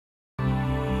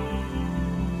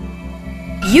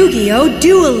Yu-Gi-Oh!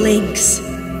 Duel Links.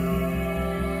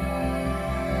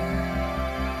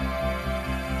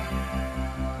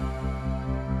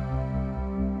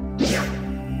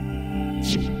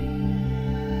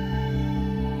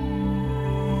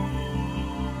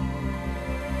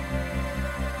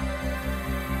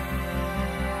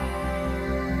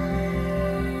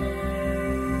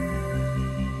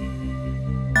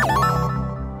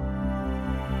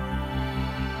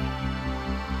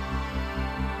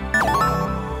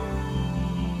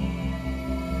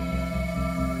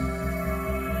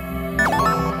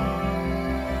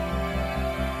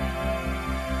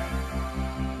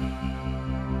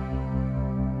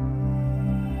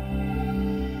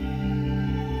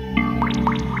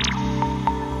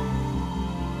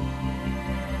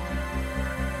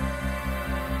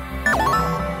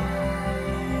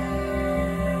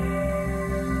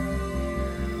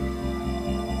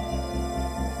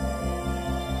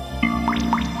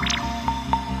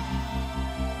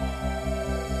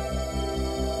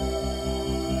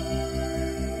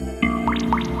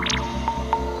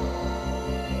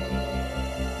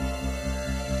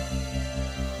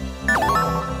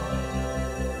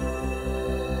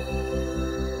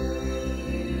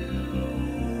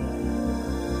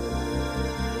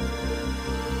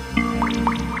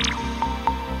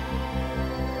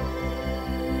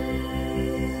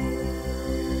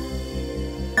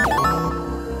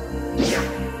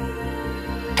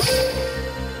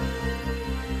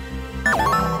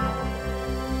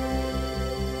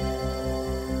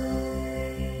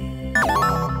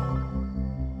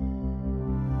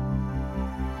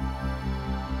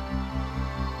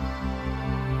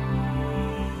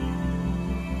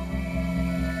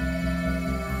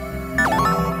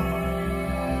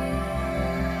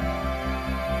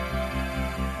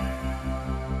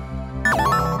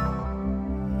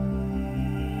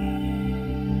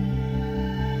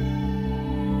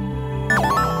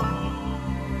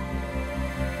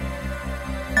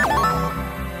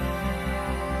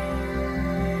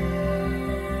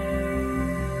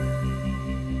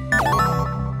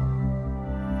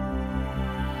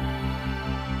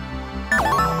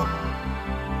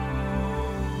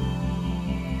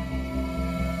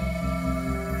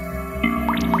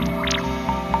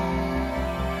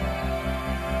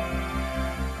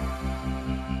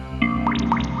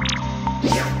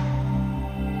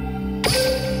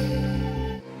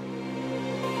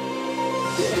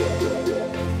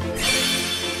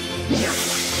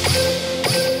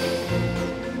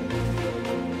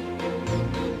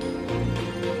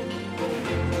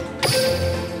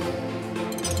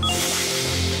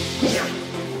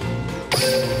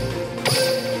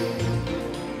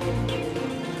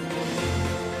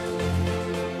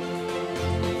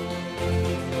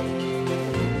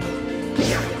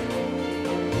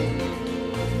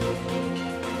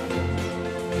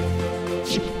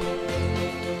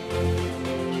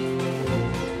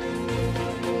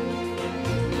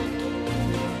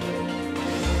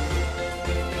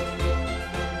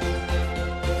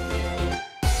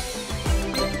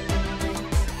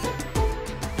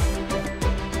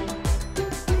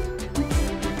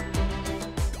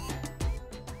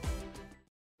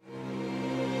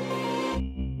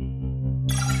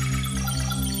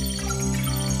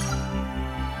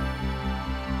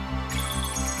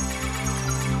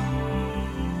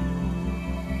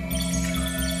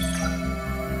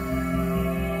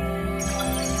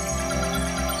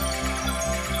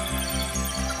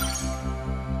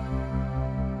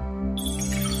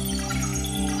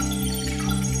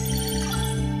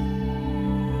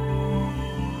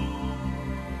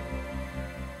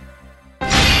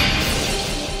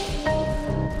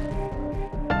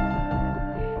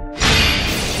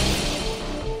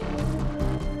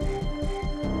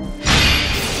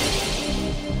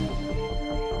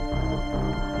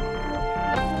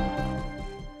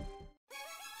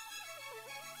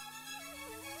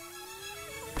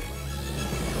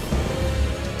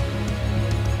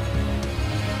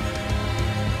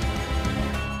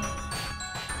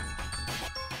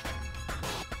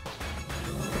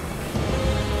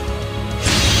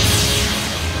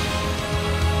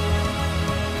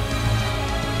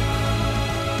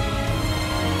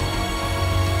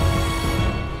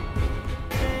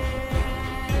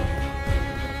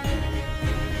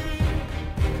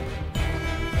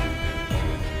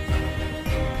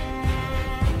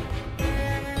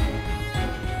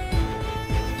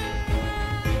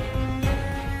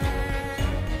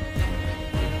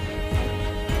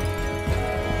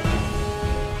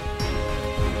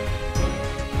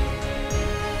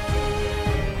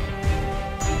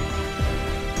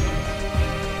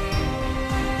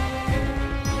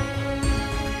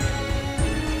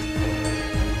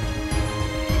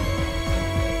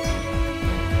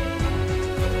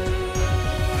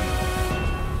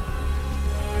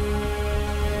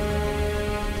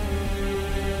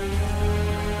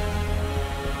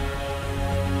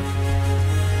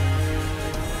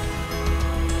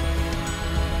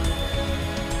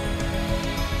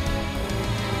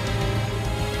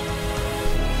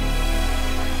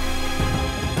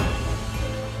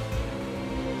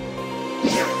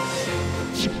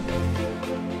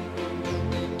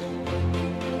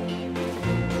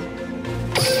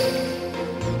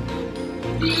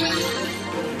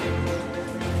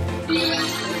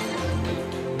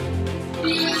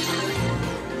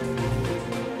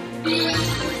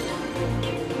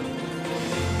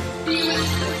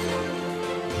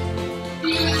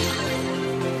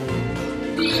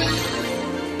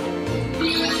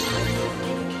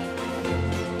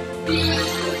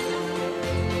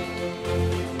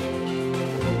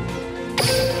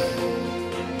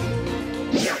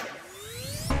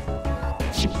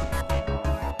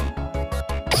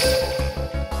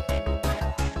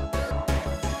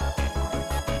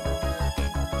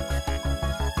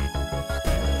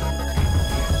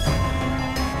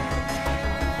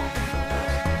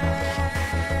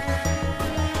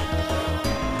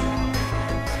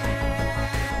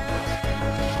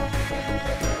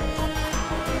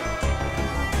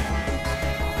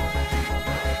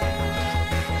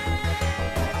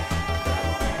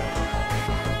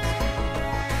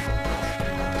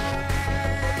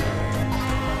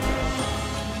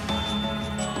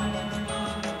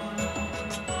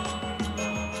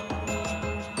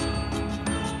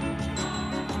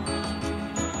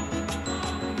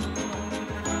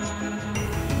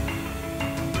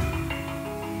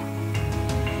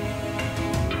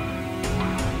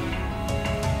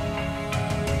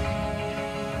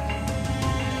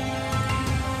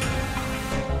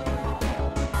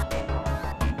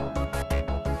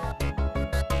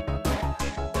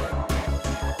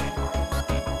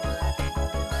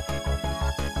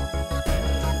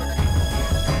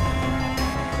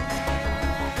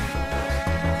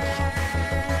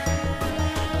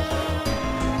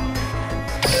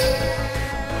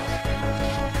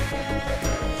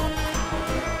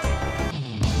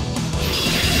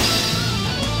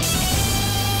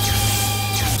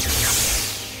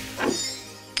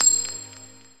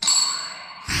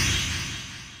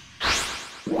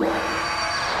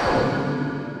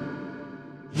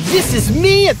 This is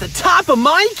me at the top of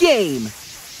my game!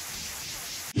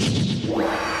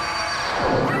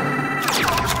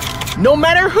 No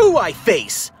matter who I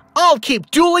face, I'll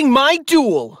keep dueling my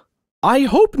duel! I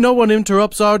hope no one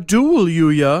interrupts our duel,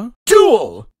 Yuya.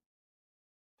 Duel!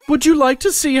 Would you like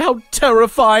to see how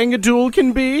terrifying a duel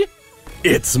can be?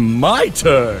 It's my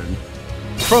turn!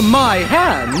 From my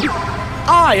hand,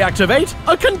 I activate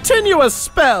a continuous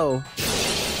spell!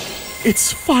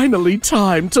 It's finally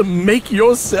time to make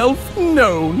yourself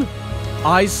known!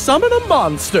 I summon a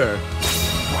monster!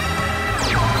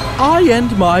 I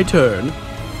end my turn.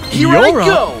 Here You're I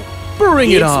go! up. Bring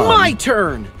it on! It's my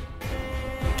turn!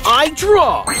 I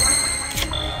draw!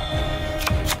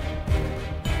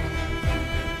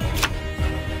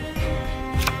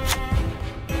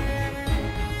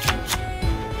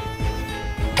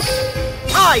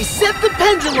 I set the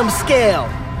pendulum scale!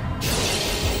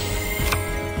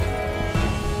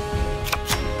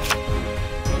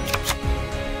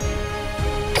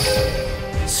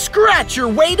 Scratch your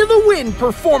way to the wind,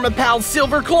 Performapal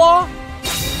Silverclaw!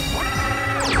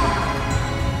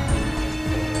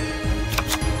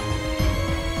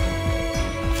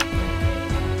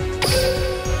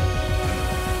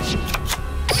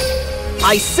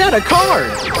 I set a card!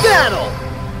 Battle!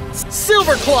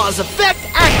 Silverclaw's effect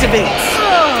activates!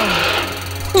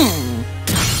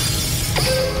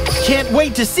 Can't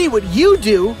wait to see what you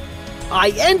do! I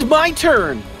end my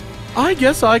turn! I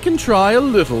guess I can try a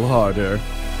little harder.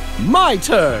 My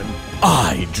turn!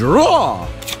 I draw!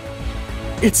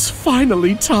 It's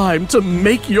finally time to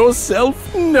make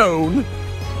yourself known!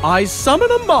 I summon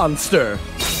a monster!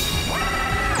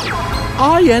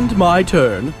 I end my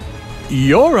turn.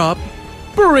 You're up.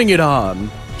 Bring it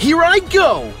on! Here I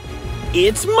go!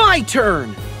 It's my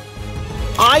turn!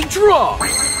 I draw!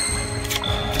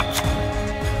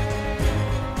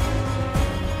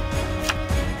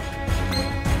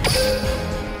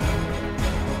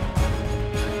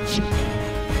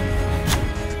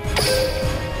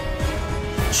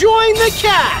 Join the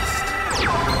cast!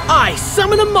 I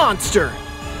summon a monster!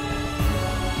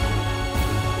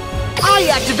 I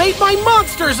activate my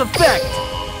monster's effect!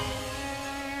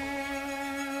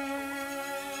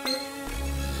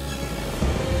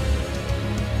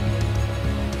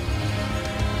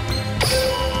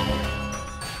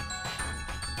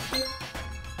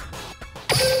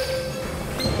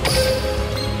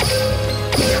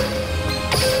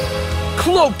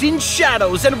 Cloaked in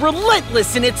shadows and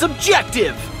relentless in its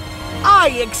objective, I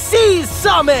Exceed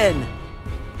Summon!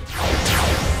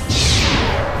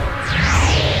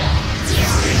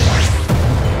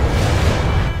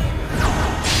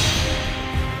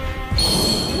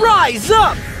 Rise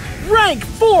up! Rank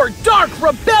 4 Dark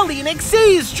Rebellion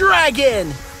Exceeds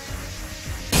Dragon!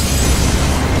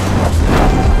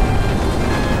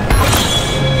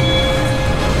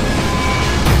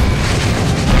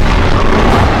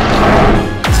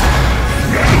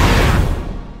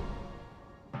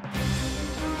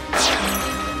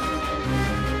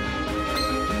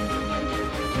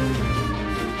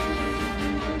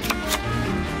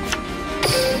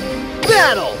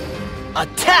 Battle!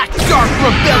 Attack, Dark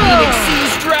Rebellion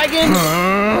Exceeds Dragon!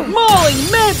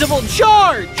 Mauling Mandible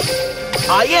Charge!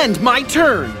 I end my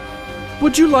turn.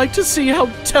 Would you like to see how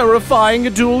terrifying a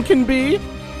duel can be?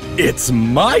 It's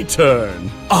my turn.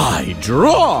 I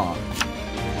draw.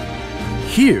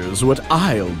 Here's what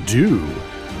I'll do.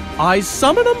 I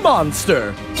summon a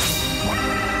monster.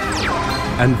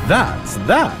 And that's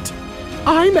that.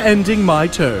 I'm ending my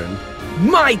turn.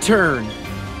 My turn.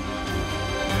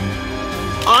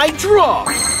 I draw!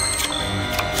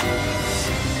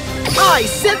 I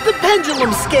set the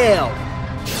pendulum scale!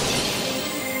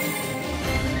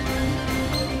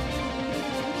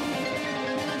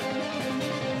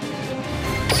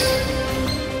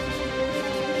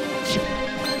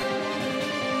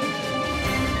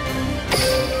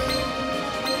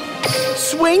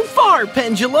 Swing far,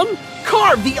 pendulum!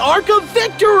 Carve the arc of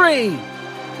victory!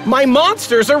 My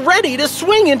monsters are ready to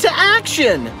swing into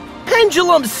action!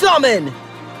 Pendulum summon!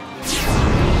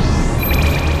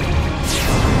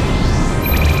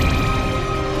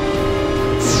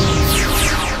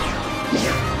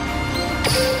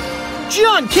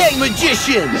 John K.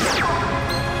 Magician!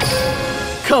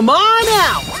 Come on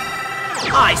out!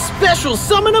 I special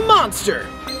summon a monster!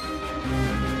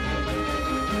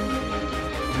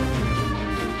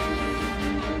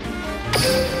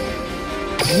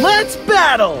 Let's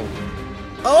battle!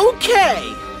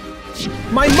 Okay!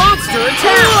 My monster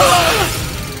attacks!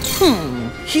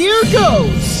 Here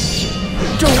goes!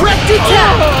 Direct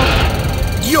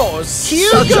attack! Yours Here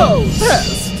such goes! a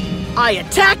pest! I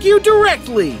attack you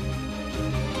directly!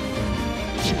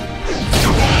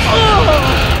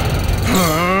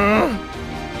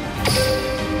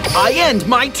 I end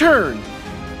my turn.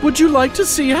 Would you like to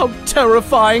see how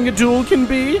terrifying a duel can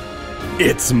be?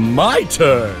 It's my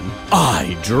turn.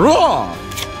 I draw.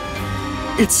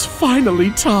 It's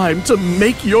finally time to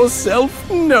make yourself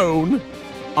known.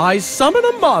 I summon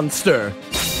a monster.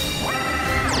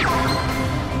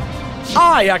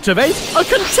 I activate a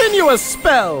continuous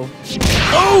spell.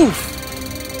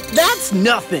 Oof! That's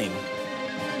nothing.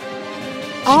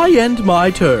 I end my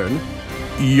turn.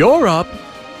 You're up.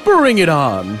 Bring it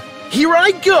on. Here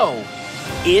I go.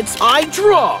 I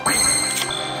draw.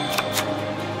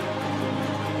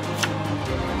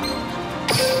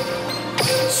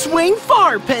 Swing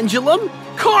far, Pendulum.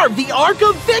 Carve the arc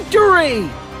of victory.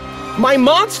 My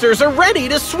monsters are ready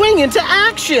to swing into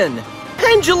action.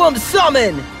 Pendulum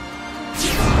summon.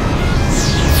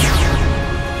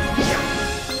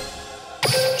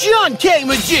 John K.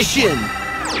 Magician.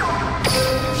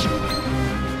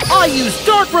 I use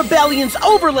Dark Rebellion's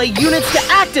overlay units to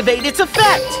activate its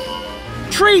effect.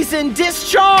 Treason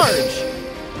discharge.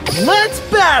 Let's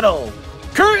battle.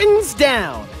 Curtains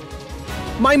down.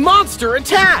 My monster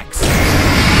attacks.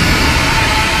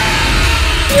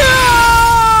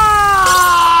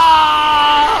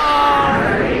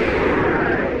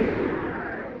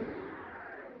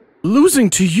 Losing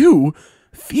to you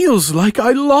feels like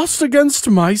I lost against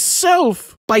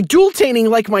myself. By dual-taning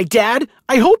like my dad,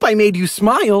 I hope I made you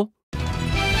smile.